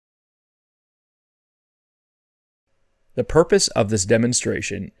The purpose of this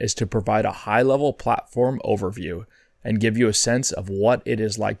demonstration is to provide a high-level platform overview and give you a sense of what it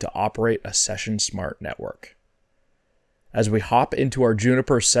is like to operate a Session Smart network. As we hop into our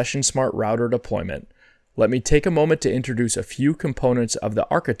Juniper Session Smart router deployment, let me take a moment to introduce a few components of the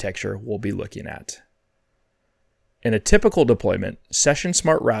architecture we'll be looking at. In a typical deployment, Session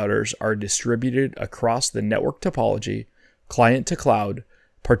Smart routers are distributed across the network topology, client to cloud,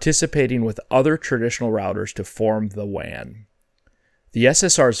 participating with other traditional routers to form the WAN. The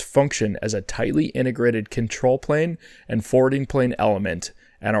SSRs function as a tightly integrated control plane and forwarding plane element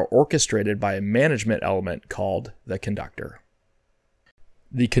and are orchestrated by a management element called the conductor.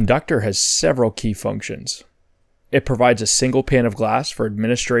 The conductor has several key functions. It provides a single pane of glass for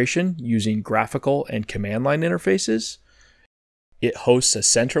administration using graphical and command line interfaces. It hosts a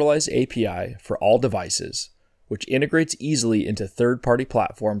centralized API for all devices, which integrates easily into third-party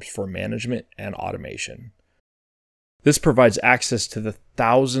platforms for management and automation. This provides access to the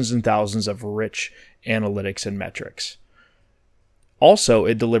thousands and thousands of rich analytics and metrics. Also,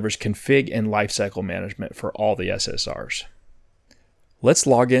 it delivers config and lifecycle management for all the SSRs. Let's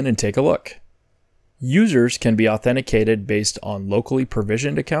log in and take a look. Users can be authenticated based on locally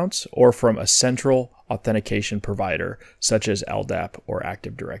provisioned accounts or from a central authentication provider such as LDAP or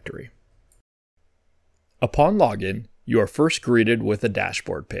Active Directory. Upon login, you are first greeted with a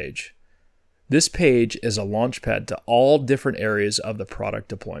dashboard page. This page is a launchpad to all different areas of the product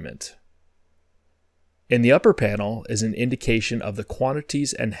deployment. In the upper panel is an indication of the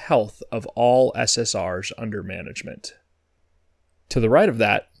quantities and health of all SSRs under management. To the right of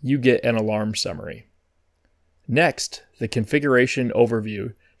that, you get an alarm summary. Next, the configuration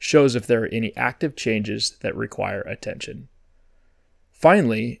overview shows if there are any active changes that require attention.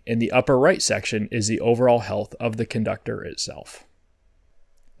 Finally, in the upper right section is the overall health of the conductor itself.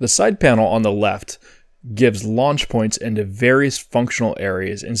 The side panel on the left gives launch points into various functional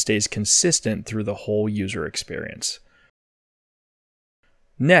areas and stays consistent through the whole user experience.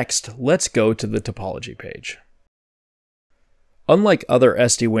 Next, let's go to the topology page. Unlike other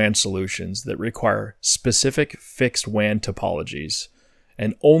SD-WAN solutions that require specific fixed WAN topologies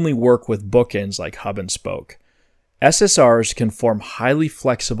and only work with bookends like hub and spoke, SSRs can form highly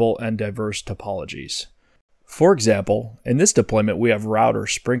flexible and diverse topologies. For example, in this deployment we have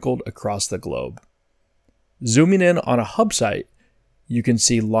routers sprinkled across the globe. Zooming in on a hub site, you can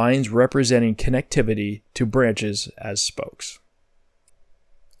see lines representing connectivity to branches as spokes.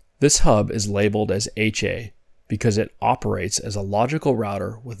 This hub is labeled as HA because it operates as a logical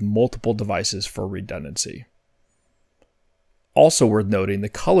router with multiple devices for redundancy. Also worth noting, the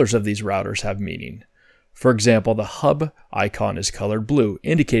colors of these routers have meaning. For example, the hub icon is colored blue,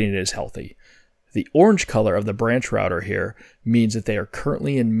 indicating it is healthy. The orange color of the branch router here means that they are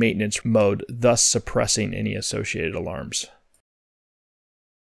currently in maintenance mode, thus suppressing any associated alarms.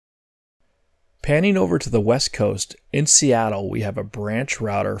 Panning over to the West Coast, in Seattle we have a branch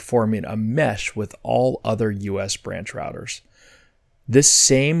router forming a mesh with all other US branch routers. This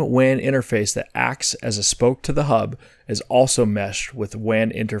same WAN interface that acts as a spoke to the hub is also meshed with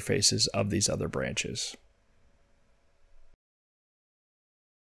WAN interfaces of these other branches.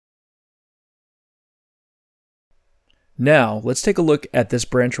 Now, let's take a look at this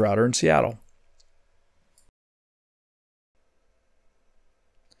branch router in Seattle.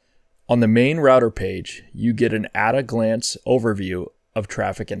 On the main router page, you get an at-a-glance overview of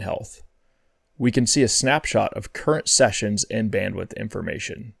traffic and health. We can see a snapshot of current sessions and bandwidth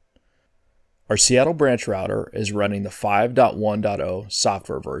information. Our Seattle branch router is running the 5.1.0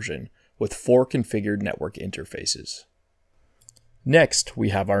 software version with 4 configured network interfaces. Next, we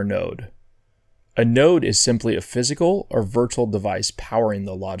have our node. A node is simply a physical or virtual device powering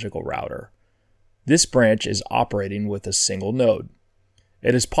the logical router. This branch is operating with a single node.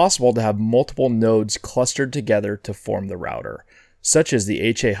 It is possible to have multiple nodes clustered together to form the router, such as the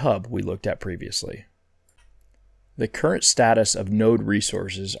HA hub we looked at previously. The current status of node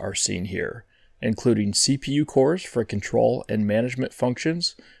resources are seen here, including CPU cores for control and management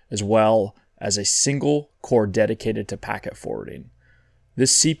functions, as well as a single core dedicated to packet forwarding.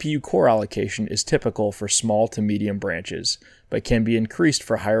 This CPU core allocation is typical for small to medium branches, but can be increased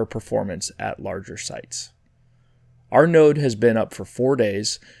for higher performance at larger sites. Our node has been up for 4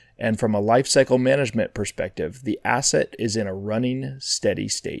 days, and from a lifecycle management perspective, the asset is in a running, steady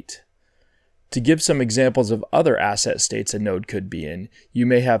state. To give some examples of other asset states a node could be in, you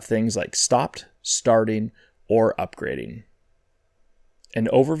may have things like stopped, starting, or upgrading. An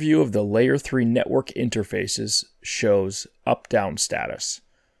overview of the Layer 3 network interfaces shows up-down status.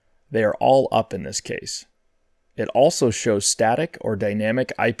 They are all up in this case. It also shows static or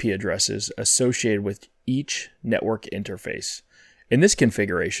dynamic IP addresses associated with each network interface. In this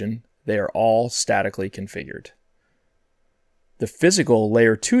configuration, they are all statically configured. The physical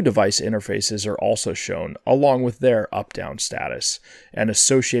Layer 2 device interfaces are also shown, along with their up-down status and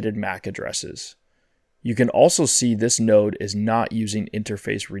associated MAC addresses. You can also see this node is not using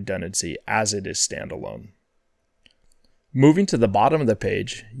interface redundancy as it is standalone. Moving to the bottom of the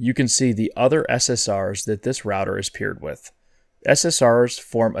page, you can see the other SSRs that this router is paired with. SSRs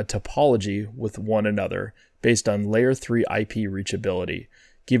form a topology with one another based on Layer 3 IP reachability,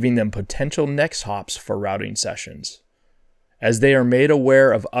 giving them potential next hops for routing sessions. As they are made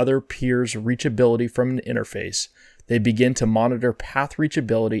aware of other peers' reachability from an interface, they begin to monitor path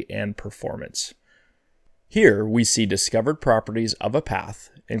reachability and performance. Here we see discovered properties of a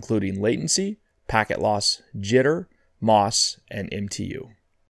path, including latency, packet loss, jitter, MOS, and MTU.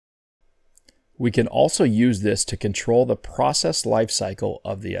 We can also use this to control the process lifecycle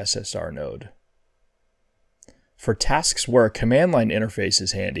of the SSR node. For tasks where a command line interface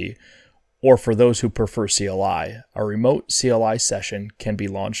is handy, or for those who prefer CLI, a remote CLI session can be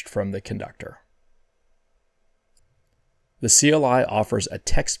launched from the conductor. The CLI offers a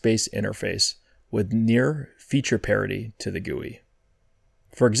text-based interface with near feature parity to the GUI.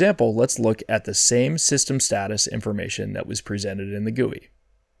 For example, let's look at the same system status information that was presented in the GUI.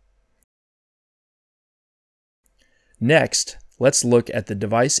 Next, let's look at the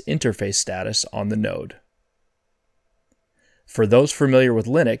device interface status on the node. For those familiar with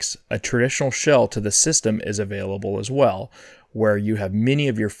Linux, a traditional shell to the system is available as well, where you have many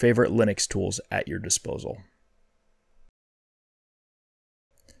of your favorite Linux tools at your disposal.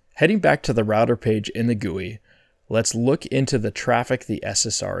 Heading back to the router page in the GUI, let's look into the traffic the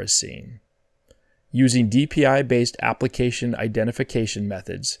SSR is seeing. Using DPI-based application identification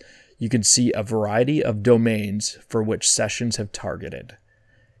methods, you can see a variety of domains for which sessions have targeted.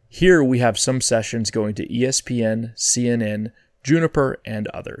 Here we have some sessions going to ESPN, CNN, Juniper, and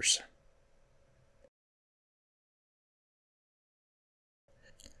others.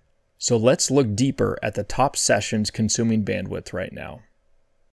 So let's look deeper at the top sessions consuming bandwidth right now.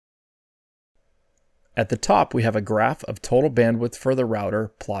 At the top, we have a graph of total bandwidth for the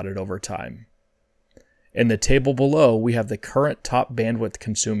router plotted over time. In the table below, we have the current top bandwidth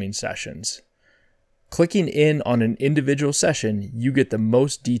consuming sessions. Clicking in on an individual session, you get the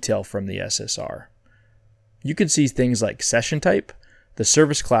most detail from the SSR. You can see things like session type, the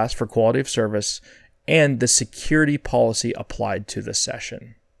service class for quality of service, and the security policy applied to the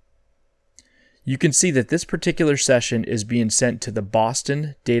session. You can see that this particular session is being sent to the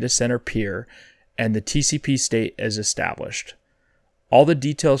Boston data center peer, and the TCP state is established. All the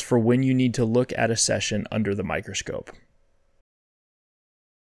details for when you need to look at a session under the microscope.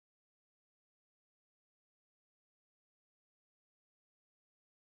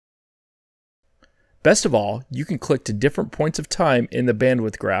 Best of all, you can click to different points of time in the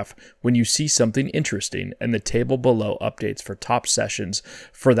bandwidth graph when you see something interesting, and the table below updates for top sessions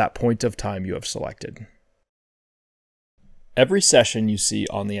for that point of time you have selected. Every session you see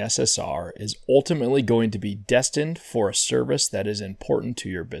on the SSR is ultimately going to be destined for a service that is important to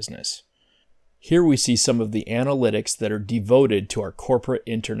your business. Here we see some of the analytics that are devoted to our corporate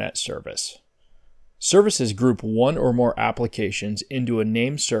internet service. Services group one or more applications into a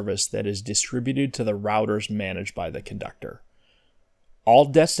named service that is distributed to the routers managed by the conductor. All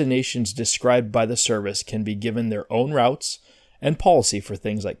destinations described by the service can be given their own routes and policy for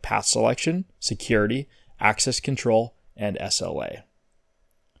things like path selection, security, access control, and SLA.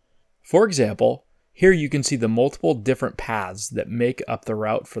 For example, here you can see the multiple different paths that make up the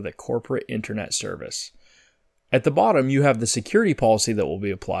route for the corporate internet service. At the bottom, you have the security policy that will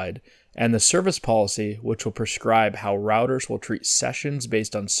be applied, and the service policy, which will prescribe how routers will treat sessions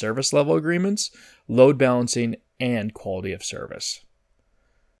based on service level agreements, load balancing, and quality of service.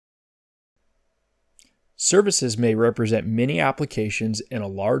 Services may represent many applications in a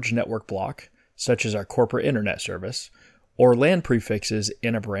large network block, such as our corporate internet service, or LAN prefixes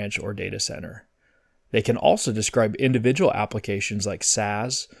in a branch or data center. They can also describe individual applications like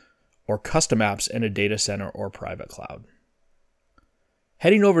SaaS or custom apps in a data center or private cloud.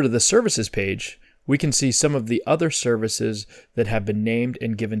 Heading over to the services page, we can see some of the other services that have been named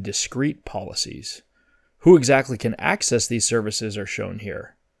and given discrete policies. Who exactly can access these services are shown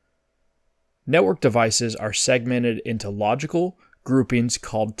here. Network devices are segmented into logical groupings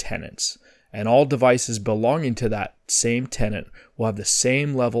called tenants, and all devices belonging to that same tenant will have the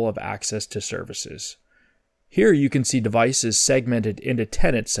same level of access to services. Here you can see devices segmented into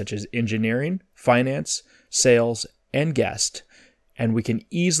tenants such as engineering, finance, sales, and guest, and we can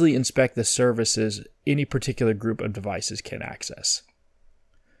easily inspect the services any particular group of devices can access.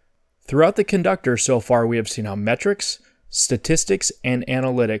 Throughout the conductor so far, we have seen how metrics, statistics, and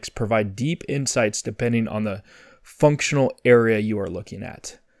analytics provide deep insights depending on the functional area you are looking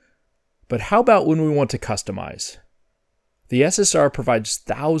at. But how about when we want to customize? The SSR provides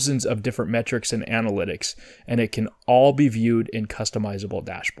thousands of different metrics and analytics, and it can all be viewed in customizable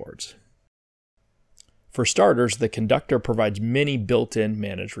dashboards. For starters, the conductor provides many built-in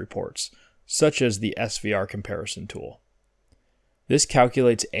managed reports, such as the SVR comparison tool. This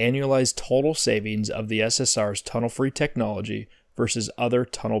calculates annualized total savings of the SSR's tunnel-free technology versus other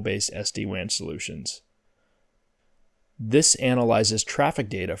tunnel-based SD-WAN solutions. This analyzes traffic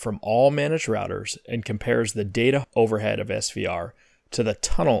data from all managed routers and compares the data overhead of SVR to the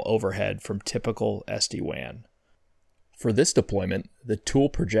tunnel overhead from typical SD-WAN. For this deployment, the tool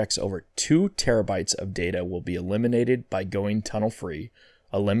projects over 2 terabytes of data will be eliminated by going tunnel-free,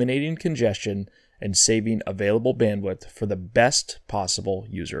 eliminating congestion, and saving available bandwidth for the best possible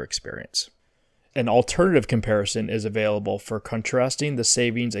user experience. An alternative comparison is available for contrasting the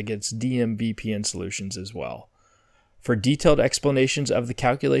savings against DM VPN solutions as well. For detailed explanations of the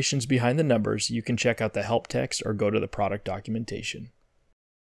calculations behind the numbers, you can check out the help text or go to the product documentation.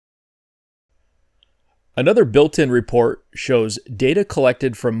 Another built-in report shows data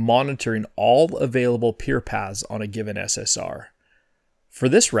collected from monitoring all available peer paths on a given SSR. For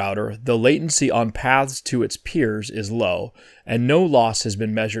this router, the latency on paths to its peers is low, and no loss has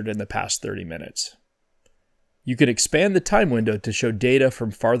been measured in the past 30 minutes. You can expand the time window to show data from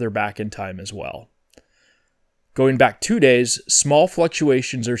farther back in time as well. Going back 2 days, small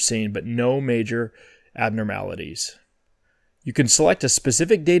fluctuations are seen, but no major abnormalities. You can select a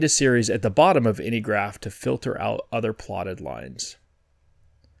specific data series at the bottom of any graph to filter out other plotted lines.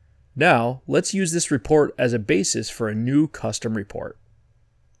 Now, let's use this report as a basis for a new custom report.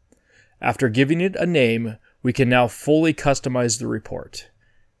 After giving it a name, we can now fully customize the report.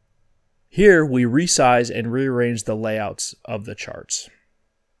 Here, we resize and rearrange the layouts of the charts.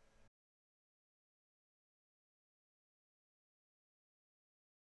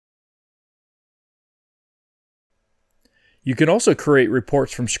 You can also create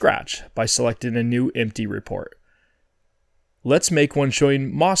reports from scratch by selecting a new empty report. Let's make one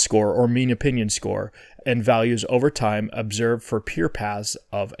showing MOS score or mean opinion score and values over time observed for peer paths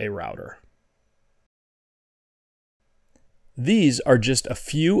of a router. These are just a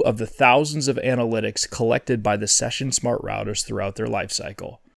few of the thousands of analytics collected by the Session Smart routers throughout their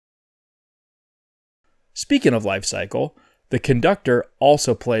lifecycle. Speaking of lifecycle, the conductor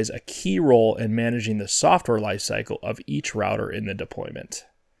also plays a key role in managing the software lifecycle of each router in the deployment.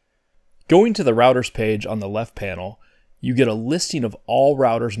 Going to the routers page on the left panel, you get a listing of all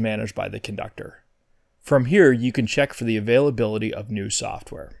routers managed by the conductor. From here, you can check for the availability of new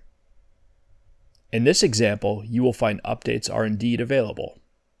software. In this example, you will find updates are indeed available.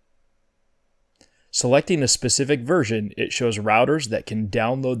 Selecting a specific version, it shows routers that can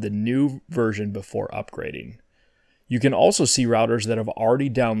download the new version before upgrading. You can also see routers that have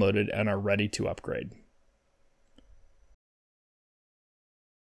already downloaded and are ready to upgrade.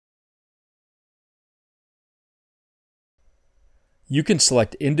 You can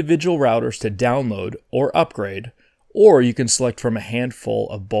select individual routers to download or upgrade, or you can select from a handful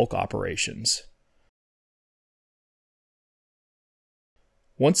of bulk operations.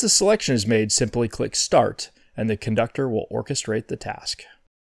 Once the selection is made, simply click Start, and the conductor will orchestrate the task.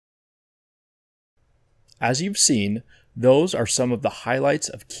 As you've seen, those are some of the highlights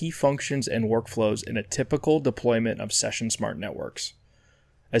of key functions and workflows in a typical deployment of Session Smart networks.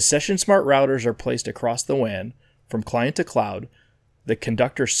 As Session Smart routers are placed across the WAN, from client to cloud, the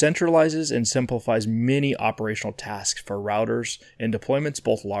conductor centralizes and simplifies many operational tasks for routers in deployments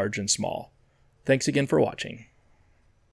both large and small. Thanks again for watching.